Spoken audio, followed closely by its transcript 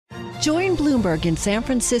Join Bloomberg in San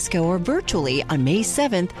Francisco or virtually on May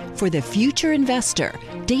 7th for The Future Investor,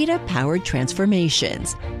 Data-Powered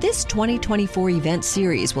Transformations. This 2024 event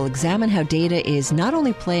series will examine how data is not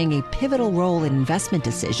only playing a pivotal role in investment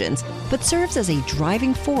decisions, but serves as a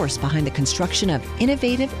driving force behind the construction of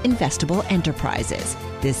innovative, investable enterprises.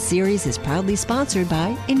 This series is proudly sponsored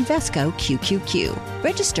by Invesco QQQ.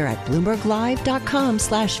 Register at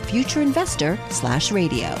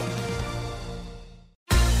bloomberglive.com/futureinvestor/radio.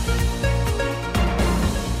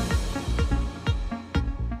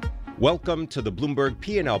 Welcome to the Bloomberg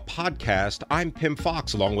P&L podcast. I'm Pim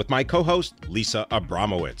Fox, along with my co-host, Lisa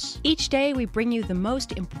Abramowitz. Each day, we bring you the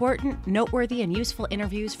most important, noteworthy, and useful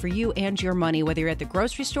interviews for you and your money, whether you're at the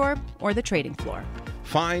grocery store or the trading floor.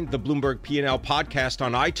 Find the Bloomberg P&L podcast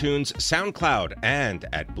on iTunes, SoundCloud, and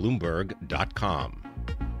at Bloomberg.com.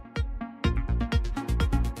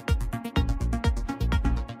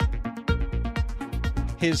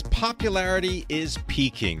 His popularity is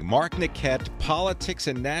peaking. Mark Niquette, politics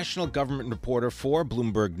and national government reporter for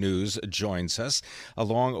Bloomberg News, joins us,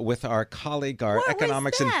 along with our colleague, our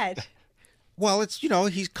economics was that? Well, it's,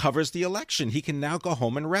 he covers the election. He can now go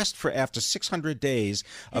home and rest for after 600 days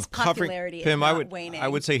of covering. Pim, I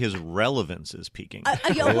would say his relevance is peaking.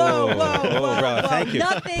 Whoa. Thank you.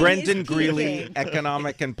 Nothing Brendan is Greeley, peaking.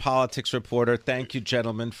 economic and politics reporter. Thank you,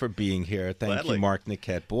 gentlemen, for being here. Thank you, Mark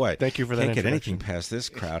Niquette. Boy, thank you for that can't get anything past this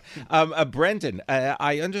crowd. Brendan,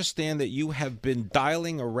 I understand that you have been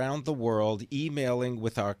dialing around the world, emailing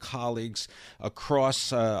with our colleagues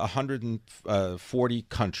across 140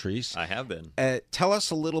 countries. I have been. Tell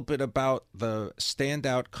us a little bit about the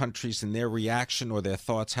standout countries and their reaction or their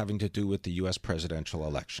thoughts having to do with the U.S. presidential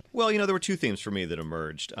election. Well, there were two themes for me that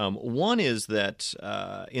emerged. One is that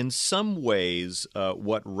in some ways,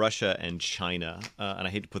 what Russia and China, and I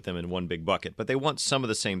hate to put them in one big bucket, but they want some of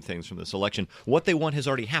the same things from this election. What they want has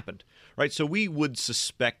already happened, right? So we would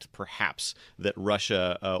suspect perhaps that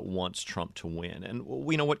Russia wants Trump to win. And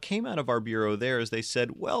what came out of our bureau there is they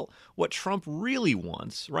said, well, what Trump really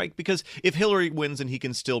wants, right? Because if Hillary wins and he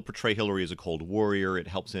can still portray Hillary as a cold warrior, it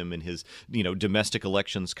helps him in his, domestic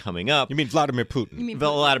elections coming up. You mean Vladimir Putin?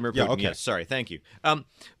 Vladimir Putin, yeah, okay. Yes, sorry, thank you.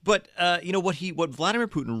 But what Vladimir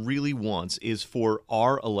Putin really wants is for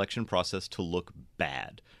our election process to look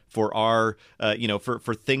bad. For our,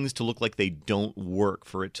 for things to look like they don't work,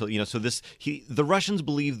 for it to, the Russians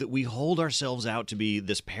believe that we hold ourselves out to be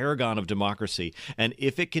this paragon of democracy, and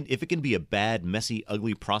if it can be a bad, messy,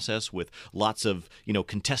 ugly process with lots of,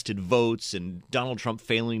 contested votes and Donald Trump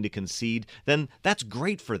failing to concede, then that's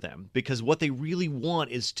great for them, because what they really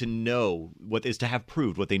want is to have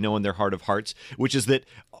proved what they know in their heart of hearts, which is that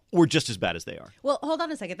we're just as bad as they are. Well, hold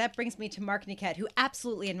on a second. That brings me to Mark Niquette, who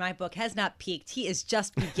absolutely, in my book, has not peaked. He is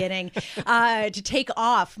just beginning to take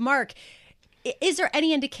off. Mark, is there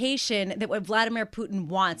any indication that what Vladimir Putin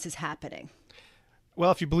wants is happening? Well,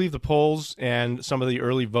 if you believe the polls and some of the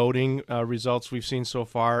early voting results we've seen so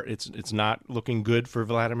far, it's not looking good for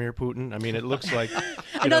Vladimir Putin. I mean, it looks like...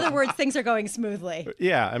 In other words, things are going smoothly.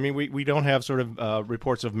 Yeah, I mean, we don't have sort of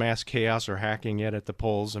reports of mass chaos or hacking yet at the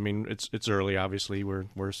polls. I mean, it's early, obviously.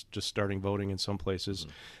 We're just starting voting in some places.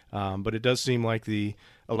 But it does seem like the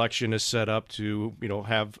election is set up to,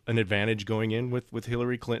 have an advantage going in with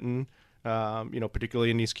Hillary Clinton,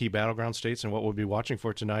 particularly in these key battleground states. And what we'll be watching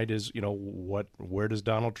for tonight is, where does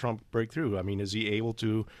Donald Trump break through? I mean, is he able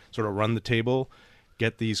to sort of run the table,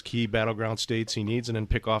 get these key battleground states he needs, and then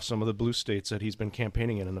pick off some of the blue states that he's been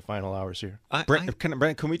campaigning in the final hours here? Brent,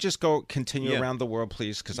 can we just continue around the world,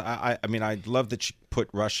 please? Because I love that you put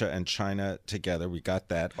Russia and China together. We got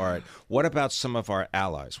that. All right. What about some of our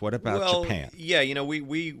allies? What about Japan? Yeah,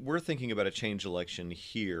 we're thinking about a change election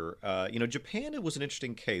here. Japan, it was an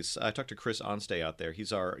interesting case. I talked to Chris Onstay out there.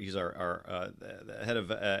 He's our head of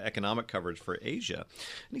economic coverage for Asia,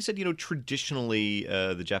 and he said, traditionally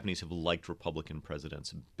the Japanese have liked Republican presidents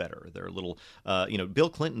better. They're a little, Bill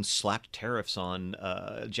Clinton slapped tariffs on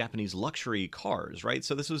Japanese luxury cars, right?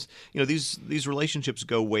 So this was, these relationships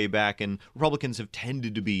go way back, and Republicans have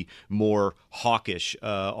tended to be more hawkish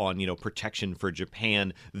on, protection for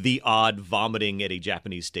Japan, the odd vomiting at a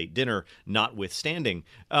Japanese state dinner notwithstanding.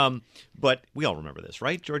 But we all remember this,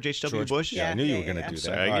 right? George H.W. Bush? Yeah, I knew you were going to do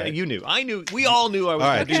that. Right. You knew. I knew. We all knew I was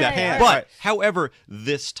going to do that. But, however,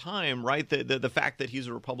 this time, right, the fact that he's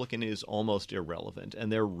a Republican is almost irrelevant,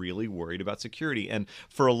 and they're really worried about security. And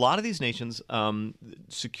for a lot of these nations,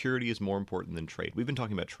 security is more important than trade. We've been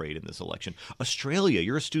talking about trade in this election. Australia,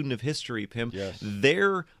 you're a student of history, Pim. Yes.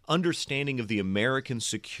 Their understanding of the American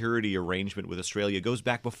security arrangement with Australia goes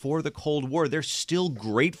back before the Cold War. They're still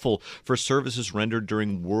grateful for services rendered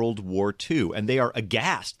during World War II, and they are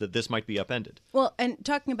aghast that this might be upended. Well, and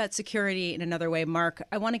talking about security in another way, Mark,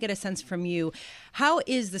 I want to get a sense from you. How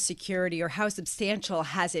is the security, or how substantial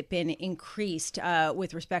has it been increased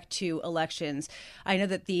with respect to elections? I know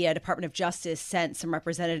that the Department of Justice sent some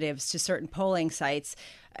representatives to certain polling sites.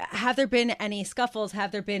 Have there been any scuffles?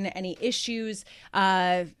 Have there been any issues?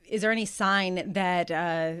 Is there any sign that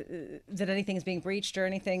that anything is being breached or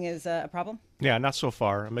anything is a problem? Yeah, not so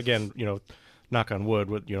far. Again, knock on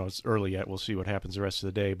wood, it's early yet. We'll see what happens the rest of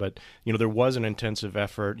the day. But, there was an intensive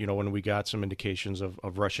effort, when we got some indications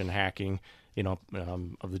of Russian hacking, of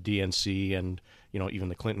the DNC and, even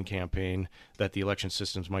the Clinton campaign, that the election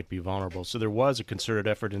systems might be vulnerable. So there was a concerted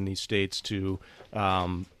effort in these states to,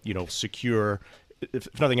 secure,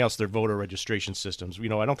 if nothing else, their voter registration systems. I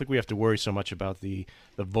don't think we have to worry so much about the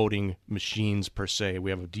voting machines per se.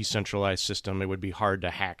 We have a decentralized system. It would be hard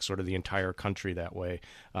to hack sort of the entire country that way.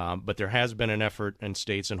 But there has been an effort in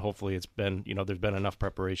states, and hopefully it's been, there's been enough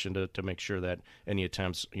preparation to make sure that any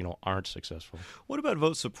attempts, aren't successful. What about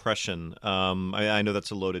vote suppression? I know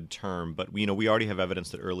that's a loaded term, but we already have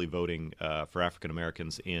evidence that early voting for African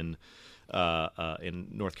Americans in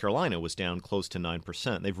North Carolina was down close to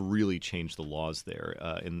 9%. They've really changed the laws there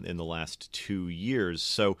in the last 2 years.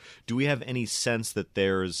 So do we have any sense that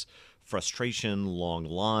there's frustration, long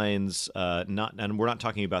lines, and we're not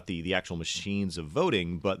talking about the actual machines of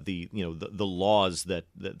voting, but the laws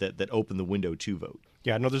that open the window to vote?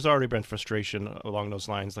 Yeah, no, there's already been frustration along those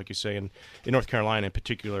lines, like you say. In North Carolina in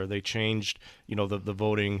particular, they changed, the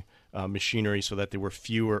voting machinery so that there were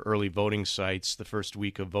fewer early voting sites the first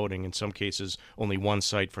week of voting. In some cases, only one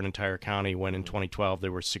site for an entire county, when in 2012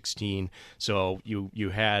 there were 16. So you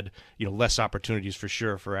had less opportunities for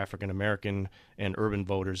sure for African American and urban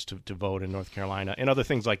voters to vote in North Carolina, and other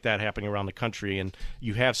things like that happening around the country. And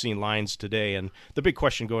you have seen lines today. And the big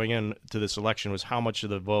question going into this election was how much of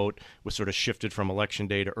the vote was sort of shifted from election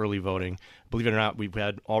day to early voting. Believe it or not, we've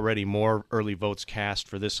had already more early votes cast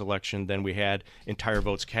for this election than we had entire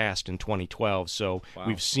votes cast in 2012. So wow.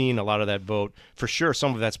 We've seen a lot of that vote. For sure,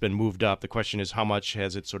 some of that's been moved up. The question is, how much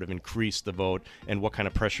has it sort of increased the vote, and what kind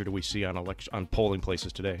of pressure do we see on polling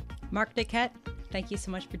places today? Mark Niquette, thank you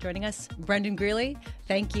so much for joining us. Brendan Greeley,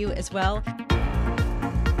 thank you as well.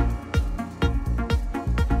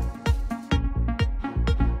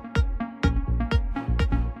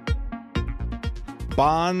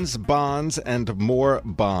 Bonds, bonds, and more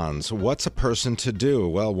bonds. What's a person to do?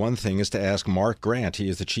 Well, one thing is to ask Mark Grant. He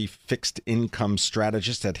is the chief fixed income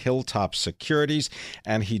strategist at Hilltop Securities,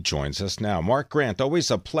 and he joins us now. Mark Grant, always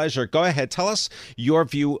a pleasure. Go ahead. Tell us your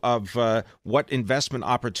view of what investment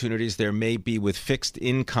opportunities there may be with fixed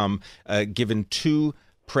income given two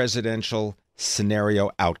presidential scenario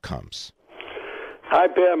outcomes. Hi,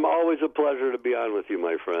 Pam. Always a pleasure to be on with you,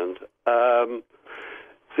 my friend.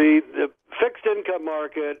 The fixed income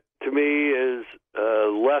market, to me, is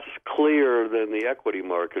less clear than the equity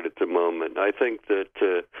market at the moment. I think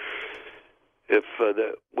that if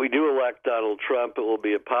we do elect Donald Trump, it will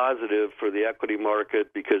be a positive for the equity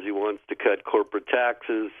market because he wants to cut corporate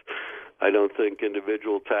taxes. I don't think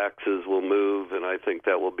individual taxes will move, and I think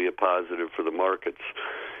that will be a positive for the markets.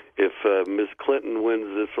 If Ms. Clinton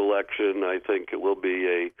wins this election, I think it will be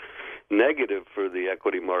a negative for the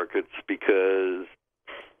equity markets because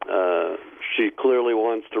she clearly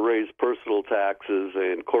wants to raise personal taxes,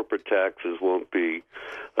 and corporate taxes won't be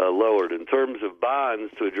lowered. In terms of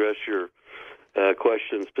bonds, to address your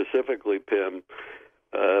question specifically, Pim,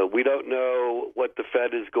 we don't know what the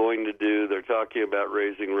Fed is going to do. They're talking about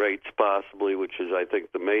raising rates possibly, which is, I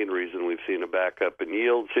think, the main reason we've seen a backup in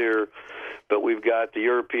yields here. But we've got the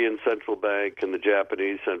European Central Bank and the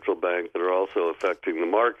Japanese Central Bank that are also affecting the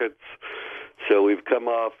markets. So we've come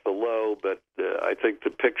off the low, but I think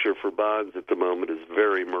the picture for bonds at the moment is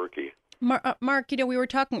very murky. Mark, we were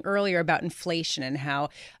talking earlier about inflation and how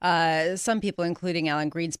some people, including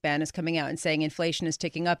Alan Greenspan, is coming out and saying inflation is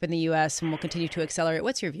ticking up in the U.S. and will continue to accelerate.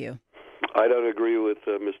 What's your view? I don't agree with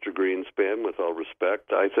Mr. Greenspan, with all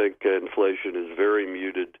respect. I think inflation is very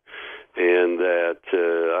muted and that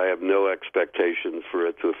I have no expectations for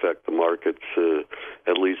it to affect the markets,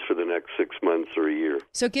 at least for the next 6 months or a year.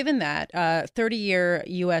 So given that, 30-year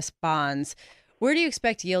U.S. bonds, where do you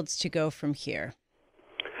expect yields to go from here?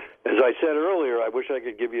 As I said earlier, I wish I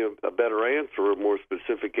could give you a better answer, a more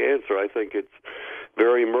specific answer. I think it's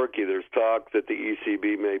very murky. There's talk that the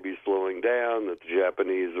ECB may be slowing down, that the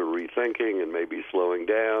Japanese are rethinking and may be slowing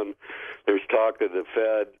down. There's talk of the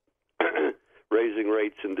Fed raising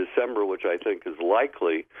rates in December, which I think is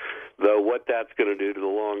likely, though what that's going to do to the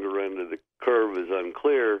longer end of the curve is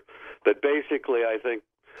unclear. But basically, I think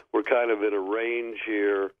we're kind of in a range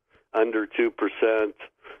here under 2%.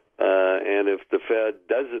 And if the Fed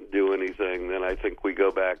doesn't do anything, then I think we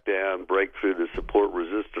go back down, break through the support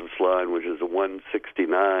resistance line, which is a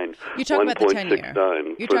 169. You're talking about the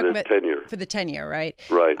 10-year. You're talking about 10-year. For the 10-year, right?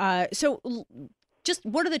 Right. So just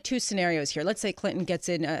what are the two scenarios here? Let's say Clinton gets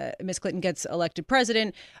in, Ms. Clinton gets elected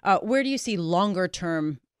president. Where do you see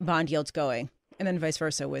longer-term bond yields going? And then vice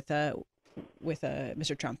versa with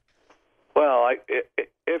Mr. Trump. Well,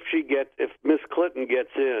 if Miss Clinton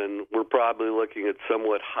gets in, we're probably looking at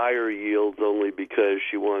somewhat higher yields only because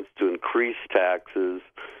she wants to increase taxes,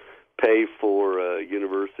 pay for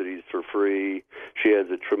universities for free. She has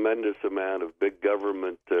a tremendous amount of big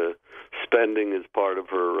government spending as part of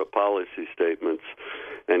her policy statements,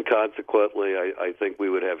 and consequently, I think we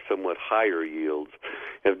would have somewhat higher yields.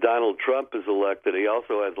 If Donald Trump is elected, he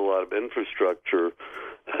also has a lot of infrastructure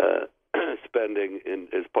spending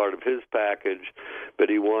as part of his package, but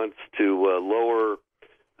he wants to lower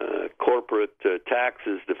corporate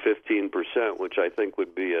taxes to 15%, which I think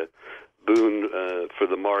would be a boon for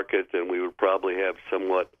the market, and we would probably have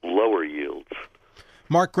somewhat lower yields.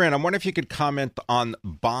 Mark Grant, I wonder if you could comment on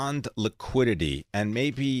bond liquidity, and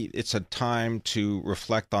maybe it's a time to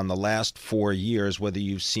reflect on the last 4 years, whether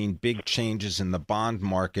you've seen big changes in the bond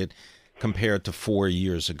market compared to 4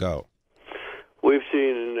 years ago. We've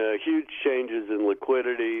seen huge changes in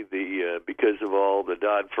liquidity because of all the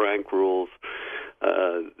Dodd-Frank rules.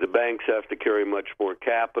 The banks have to carry much more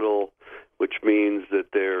capital, which means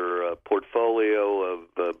that their portfolio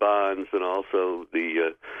of bonds and also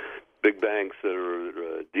the big banks that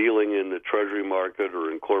are dealing in the treasury market or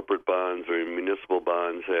in corporate bonds or in municipal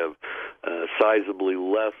bonds have sizably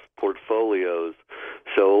less portfolios.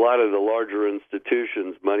 So a lot of the larger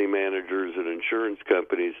institutions, money managers and insurance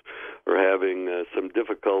companies, are having some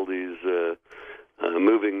difficulties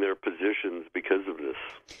moving their positions because of this.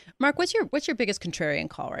 Mark, what's your biggest contrarian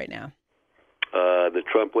call right now? That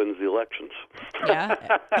Trump wins the elections. Yeah.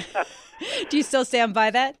 Do you still stand by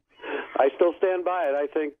that? I still stand by it.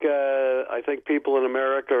 I think people in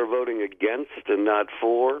America are voting against and not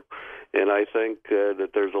for, and I think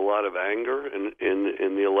that there's a lot of anger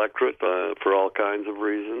in the electorate for all kinds of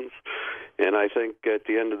reasons. And I think at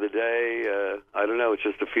the end of the day, I don't know, it's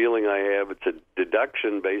just a feeling I have. It's a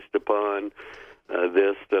deduction based upon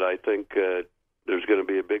this that I think there's going to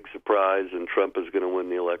be a big surprise and Trump is going to win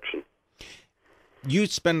the election. You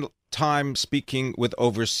spend time speaking with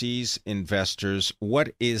overseas investors.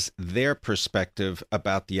 What is their perspective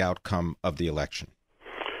about the outcome of the election?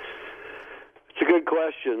 It's a good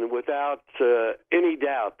question. Without any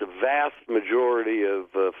doubt, the vast majority of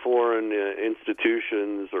foreign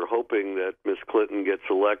institutions are hoping that Ms. Clinton gets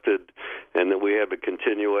elected and that we have a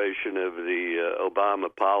continuation of the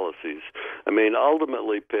Obama policies. I mean,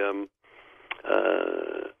 ultimately, Pim,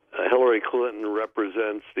 Hillary Clinton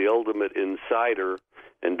represents the ultimate insider,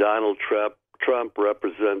 and Donald Trump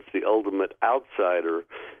represents the ultimate outsider.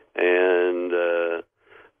 And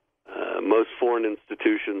most foreign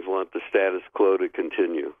institutions want the status quo to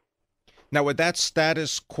continue. Now, would that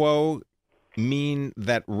status quo mean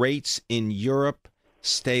that rates in Europe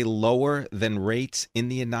stay lower than rates in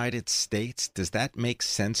the United States? Does that make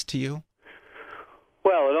sense to you?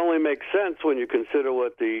 Well, it only makes sense when you consider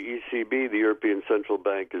what the ECB, the European Central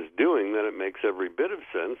Bank, is doing. Then it makes every bit of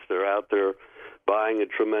sense. They're out there buying a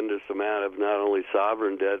tremendous amount of not only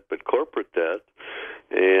sovereign debt but corporate debt.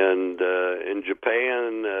 And in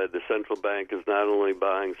Japan, the central bank is not only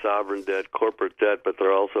buying sovereign debt, corporate debt, but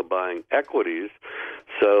they're also buying equities.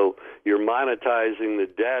 So you're monetizing the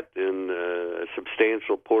debt in a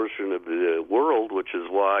substantial portion of the world, which is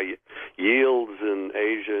why yields in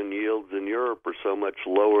Asia and yields in Europe are so much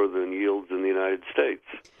lower than yields in the United States.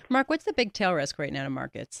 Mark, what's the big tail risk right now in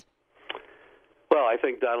markets? Well, I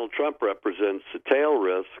think Donald Trump represents a tail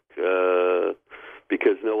risk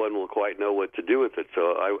because no one will quite know what to do with it.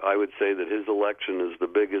 So I would say that his election is the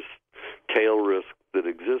biggest tail risk that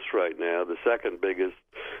exists right now. The second biggest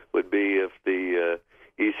would be if the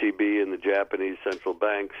ECB and the Japanese central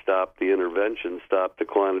bank stop the intervention, stop the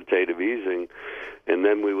quantitative easing, and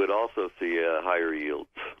then we would also see higher yields.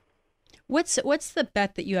 What's the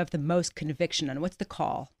bet that you have the most conviction on? What's the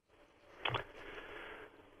call?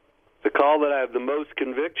 The call that I have the most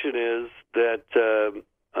conviction is that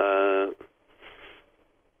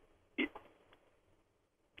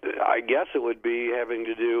I guess it would be having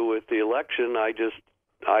to do with the election.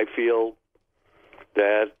 I feel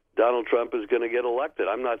that Donald Trump is going to get elected.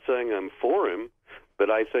 I'm not saying I'm for him, but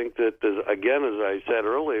I think that, again, as I said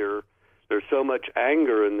earlier, there's so much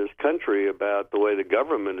anger in this country about the way the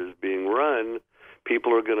government is being run.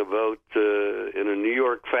 People are going to vote in a New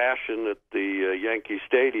York fashion at the Yankee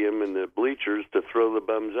Stadium in the bleachers to throw the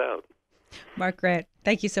bums out. Mark Grant,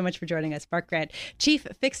 thank you so much for joining us. Mark Grant, Chief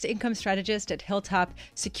Fixed Income Strategist at Hilltop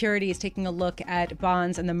Securities, taking a look at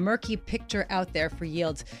bonds and the murky picture out there for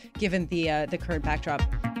yields given the current backdrop.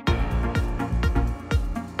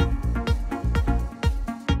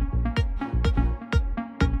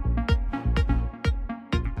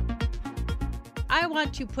 I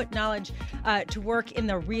want to put knowledge to work in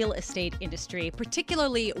the real estate industry,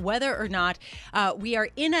 particularly whether or not we are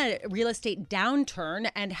in a real estate downturn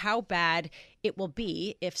and how bad it will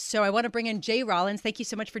be. If so, I want to bring in Jay Rollins. Thank you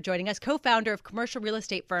so much for joining us, co-founder of commercial real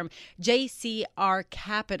estate firm JCR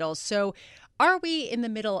Capital. So are we in the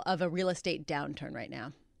middle of a real estate downturn right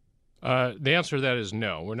now? The answer to that is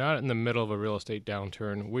no. We're not in the middle of a real estate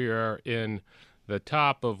downturn. We are in the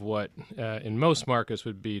top of what in most markets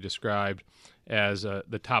would be described as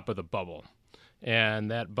the top of the bubble. And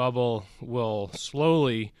that bubble will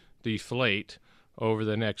slowly deflate over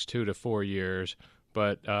the next 2 to 4 years,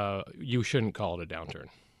 but you shouldn't call it a downturn.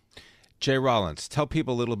 Jay Rollins, tell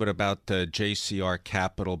people a little bit about JCR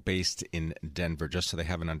Capital based in Denver, just so they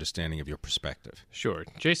have an understanding of your perspective. Sure.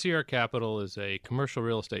 JCR Capital is a commercial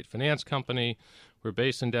real estate finance company. We're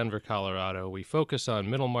based in Denver, Colorado. We focus on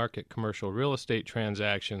middle market commercial real estate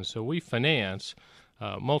transactions. So we finance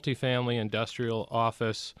multifamily, industrial,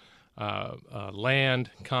 office,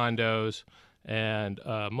 land, condos, and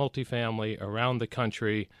multifamily around the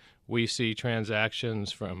country. We see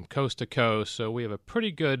transactions from coast to coast. So we have a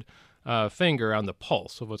pretty good finger on the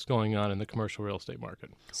pulse of what's going on in the commercial real estate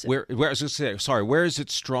market. Where is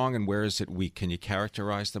it strong and where is it weak? Can you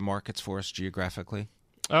characterize the markets for us geographically?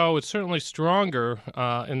 Oh, it's certainly stronger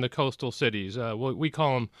in the coastal cities. We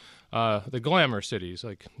call them the glamour cities,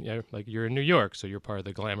 like you're in New York, so you're part of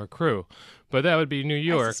the glamour crew. But that would be New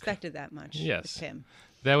York. I suspected that much. Yes. With him.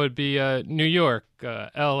 That would be New York,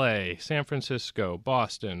 L.A., San Francisco,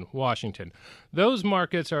 Boston, Washington. Those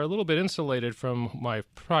markets are a little bit insulated from my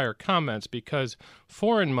prior comments because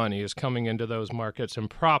foreign money is coming into those markets and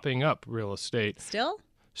propping up real estate.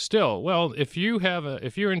 Still, well, if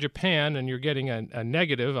you're in Japan and you're getting a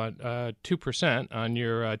negative on 2% on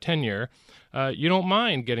your 10-year, you don't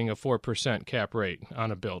mind getting a 4% cap rate on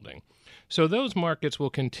a building. So those markets will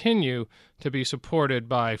continue to be supported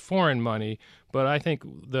by foreign money, but I think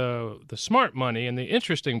the smart money and the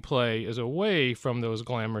interesting play is away from those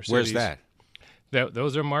glamour cities. Where's that?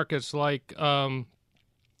 Those are markets like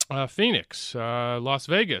Phoenix, Las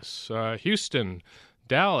Vegas, Houston,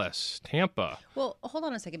 Dallas, Tampa. Well, hold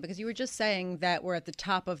on a second, because you were just saying that we're at the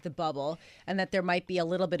top of the bubble and that there might be a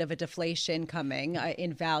little bit of a deflation coming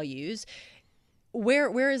in values.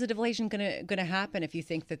 Where is the deflation going to happen if you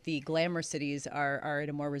think that the glamour cities are in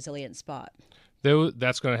a more resilient spot?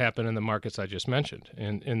 That's going to happen in the markets I just mentioned,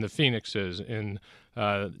 in the Phoenixes, in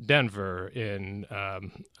Denver, in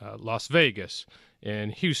Las Vegas, in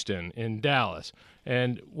Houston, in Dallas.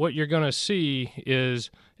 And what you're going to see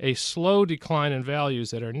is a slow decline in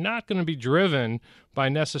values that are not going to be driven by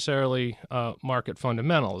necessarily market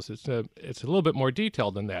fundamentals. It's a little bit more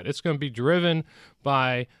detailed than that. It's going to be driven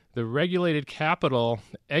by the regulated capital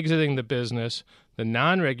exiting the business, the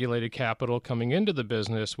non-regulated capital coming into the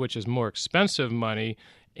business, which is more expensive money,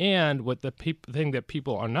 and what the thing that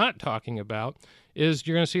people are not talking about is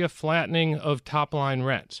you're going to see a flattening of top-line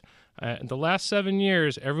rents. In the last 7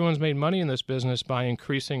 years, everyone's made money in this business by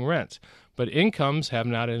increasing rents, but incomes have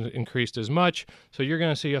not increased as much, so you're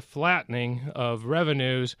going to see a flattening of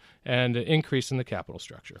revenues and an increase in the capital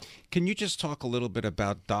structure. Can you just talk a little bit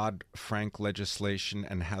about Dodd-Frank legislation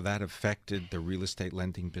and how that affected the real estate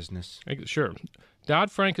lending business? Sure.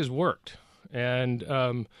 Dodd-Frank has worked, and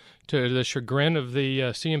to the chagrin of the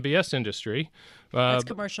CMBS industry. That's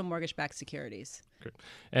commercial mortgage-backed securities.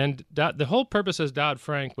 And the whole purpose of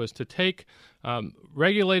Dodd-Frank was to take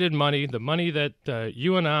regulated money, the money that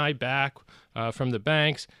you and I back from the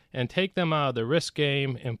banks, and take them out of the risk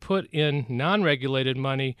game and put in non-regulated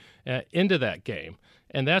money into that game.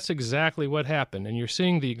 And that's exactly what happened. And you're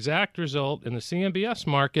seeing the exact result in the CMBS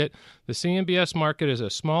market. The CMBS market is a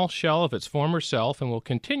small shell of its former self and will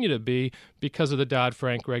continue to be because of the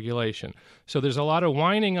Dodd-Frank regulation. So there's a lot of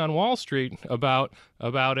whining on Wall Street about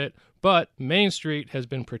it, but Main Street has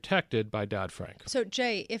been protected by Dodd-Frank. So,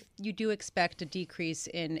 Jay, if you do expect a decrease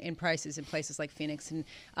in prices in places like Phoenix and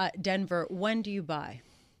Denver, when do you buy?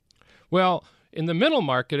 Well, in the middle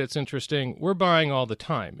market, it's interesting. We're buying all the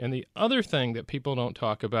time. And the other thing that people don't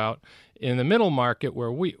talk about in the middle market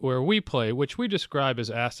where we play, which we describe as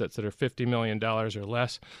assets that are $50 million or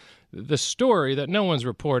less, the story that no one's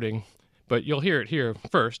reporting, but you'll hear it here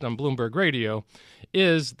first on Bloomberg Radio,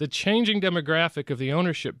 is the changing demographic of the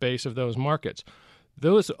ownership base of those markets.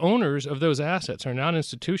 Those owners of those assets are not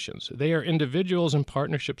institutions. They are individuals and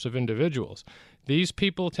partnerships of individuals. These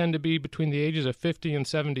people tend to be between the ages of 50 and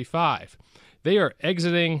 75. They are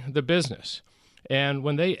exiting the business. And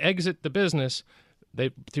when they exit the business,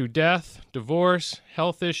 through death, divorce,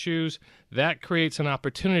 health issues, that creates an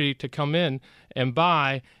opportunity to come in and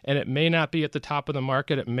buy, and it may not be at the top of the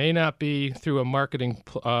market. It may not be through a marketing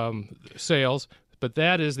sales, but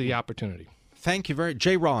that is the opportunity. Thank you very much.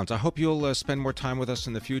 Jay Rollins, I hope you'll spend more time with us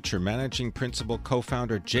in the future. Managing Principal,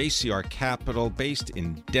 Co-founder, JCR Capital, based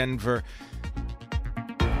in Denver.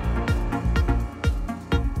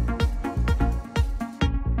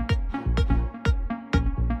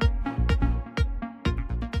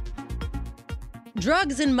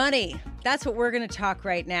 Drugs and money. That's what we're going to talk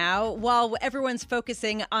right now. While everyone's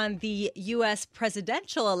focusing on the U.S.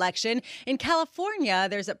 presidential election, in California,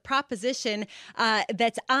 there's a proposition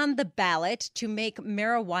that's on the ballot to make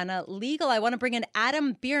marijuana legal. I want to bring in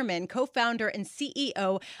Adam Bierman, co-founder and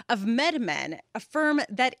CEO of MedMen, a firm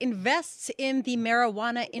that invests in the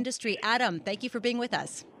marijuana industry. Adam, thank you for being with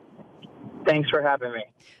us. Thanks for having me.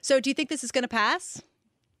 So do you think this is going to pass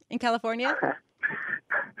in California?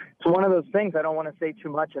 It's one of those things. I don't want to say too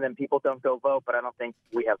much and then people don't go vote, but I don't think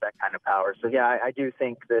we have that kind of power. So, yeah, I do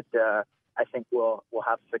think that I think we'll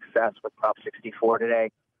have success with Prop 64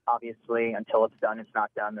 today. Obviously, until it's done, it's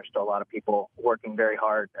not done. There's still a lot of people working very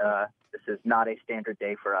hard. This is not a standard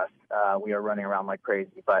day for us. We are running around like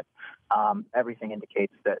crazy, but everything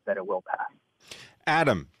indicates that it will pass.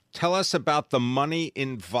 Adam, tell us about the money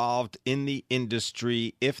involved in the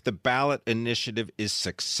industry if the ballot initiative is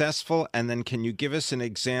successful, and then can you give us an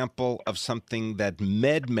example of something that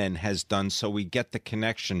MedMen has done so we get the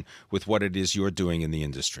connection with what it is you're doing in the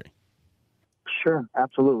industry? Sure,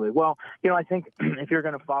 absolutely. Well, I think if you're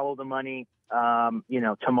going to follow the money,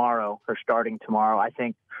 tomorrow or starting tomorrow, I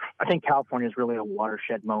think California is really a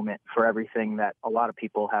watershed moment for everything that a lot of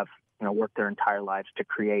people have worked their entire lives to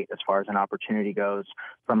create as far as an opportunity goes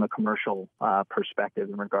from a commercial perspective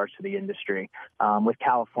in regards to the industry. With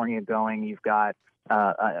California going, you've got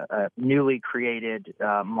a newly created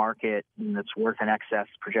market that's worth an excess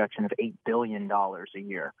projection of $8 billion a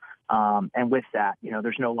year. And with that,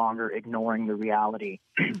 there's no longer ignoring the reality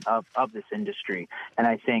of this industry. And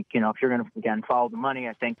I think, if you're going to, again, follow the money,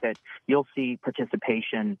 I think that you'll see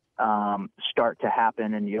participation start to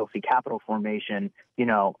happen and you'll see capital formation,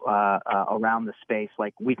 around the space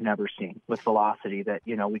like we've never seen with velocity that,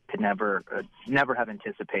 we could never have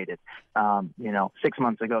anticipated, 6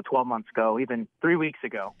 months ago, 12 months ago, even 3 weeks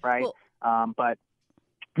ago. Right. Well, but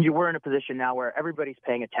we're in a position now where everybody's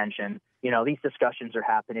paying attention. These discussions are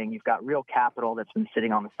happening. You've got real capital that's been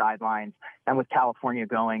sitting on the sidelines. And with California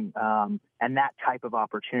going and that type of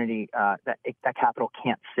opportunity, that capital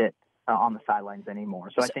can't sit on the sidelines anymore.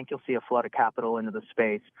 So I think you'll see a flood of capital into the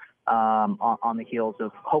space on the heels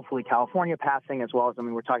of hopefully California passing, as well as,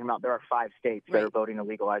 we're talking about there are 5 states that are voting to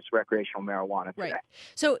legalize recreational marijuana today. Right.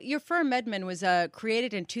 So your firm MedMen was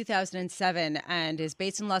created in 2007 and is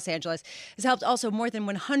based in Los Angeles. Has helped also more than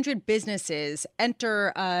 100 businesses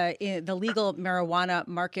enter in the legal marijuana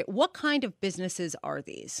market. What kind of businesses are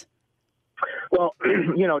these? Well,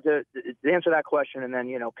 to answer that question and then,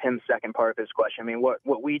 Pim's second part of his question,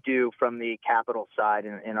 what we do from the capital side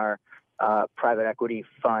in our private equity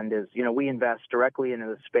fund is, we invest directly into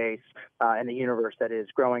the space in the universe that is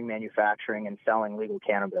growing, manufacturing, and selling legal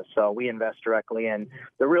cannabis. So we invest directly in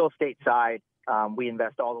the real estate side. We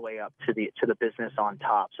invest all the way up to the business on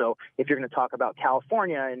top. So if you're going to talk about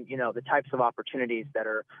California and, the types of opportunities that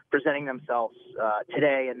are presenting themselves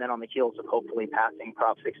today, and then on the heels of hopefully passing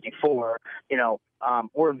Prop 64,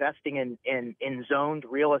 we're investing in zoned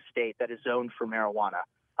real estate that is zoned for marijuana.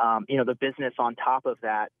 The business on top of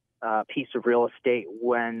that piece of real estate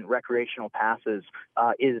when recreational passes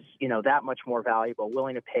is, that much more valuable,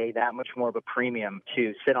 willing to pay that much more of a premium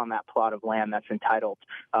to sit on that plot of land that's entitled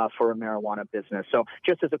for a marijuana business. So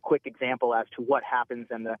just as a quick example as to what happens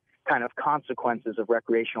and the kind of consequences of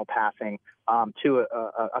recreational passing to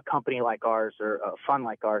a company like ours or a fund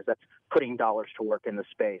like ours that's putting dollars to work in the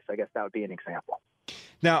space, I guess that would be an example.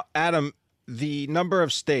 Now, Adam, the number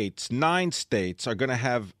of states, 9 states, are going to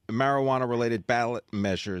have marijuana-related ballot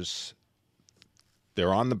measures.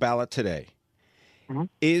 They're on the ballot today. Mm-hmm.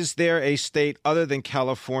 Is there a state other than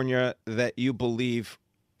California that you believe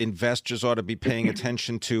investors ought to be paying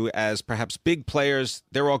attention to as perhaps big players?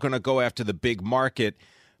 They're all going to go after the big market,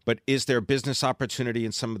 but is there business opportunity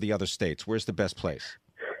in some of the other states? Where's the best place?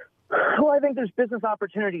 Well, I think there's business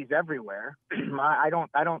opportunities everywhere. I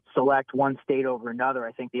don't select one state over another.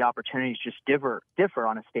 I think the opportunities just differ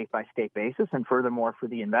on a state by state basis, and furthermore, for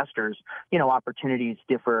the investors, opportunities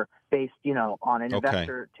differ based, on an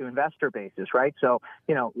investor to investor basis, right? So,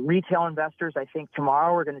 retail investors, I think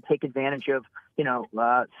tomorrow are going to take advantage of,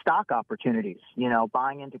 stock opportunities,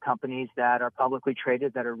 buying into companies that are publicly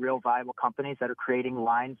traded, that are real viable companies that are creating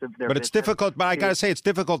lines of their. But it's difficult. But I got to say, it's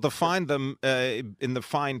difficult to find them in the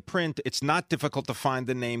fine print. It's not difficult to find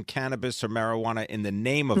the name cannabis or marijuana in the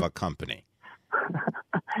name of a company.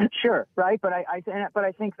 Sure, right, but I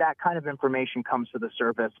think that kind of information comes to the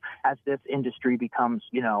surface as this industry becomes,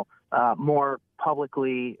 more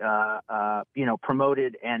publicly,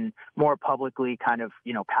 promoted and more publicly kind of,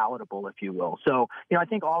 palatable, if you will. So, I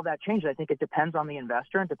think all that changes. I think it depends on the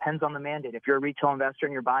investor and depends on the mandate. If you're a retail investor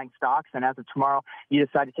and you're buying stocks, and as of tomorrow you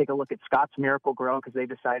decide to take a look at Scotts Miracle-Gro because they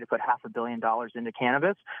decided to put $500 million into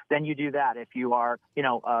cannabis, then you do that. If you are,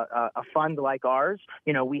 a fund like ours,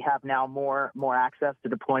 we have now more access to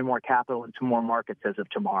deploy more capital into more markets as of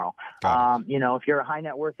tomorrow. If you're a high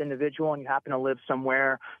net worth individual and you happen to live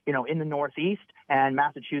somewhere, in the Northeast, and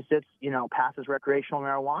Massachusetts, passes recreational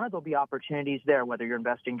marijuana, there'll be opportunities there, whether you're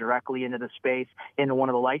investing directly into the space, into one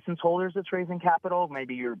of the license holders that's raising capital,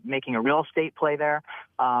 maybe you're making a real estate play there,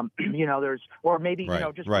 or maybe,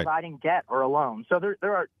 providing debt or a loan. So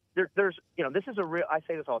there's this is a real, I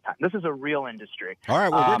say this all the time, this is a real industry. All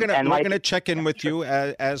right, well, we're gonna check in with you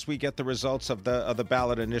as we get the results of the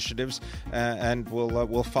ballot initiatives, and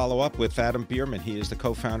we'll follow up with Adam Bierman. He is the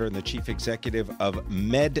co-founder and the chief executive of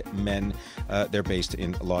MedMen. They're based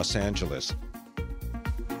in Los Angeles.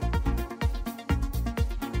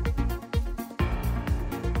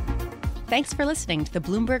 Thanks for listening to the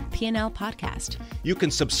Bloomberg P&L podcast. You can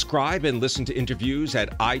subscribe and listen to interviews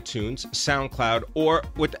at iTunes, SoundCloud, or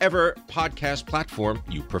whatever podcast platform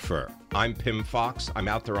you prefer. I'm Pim Fox. I'm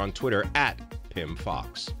out there on Twitter at Pim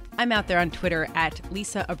Fox. I'm out there on Twitter at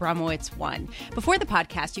Lisa Abramowitz1. Before the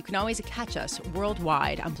podcast, you can always catch us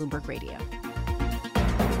worldwide on Bloomberg Radio.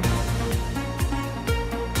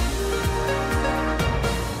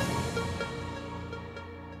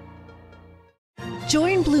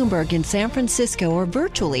 Join Bloomberg in San Francisco or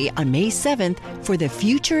virtually on May 7th for The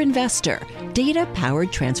Future Investor,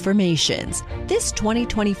 Data-Powered Transformations. This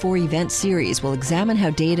 2024 event series will examine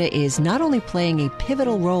how data is not only playing a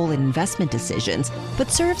pivotal role in investment decisions, but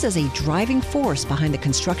serves as a driving force behind the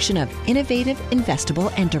construction of innovative,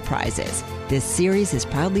 investable enterprises. This series is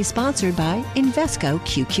proudly sponsored by Invesco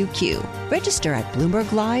QQQ. Register at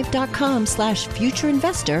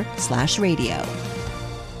BloombergLive.com/futureinvestor/radio.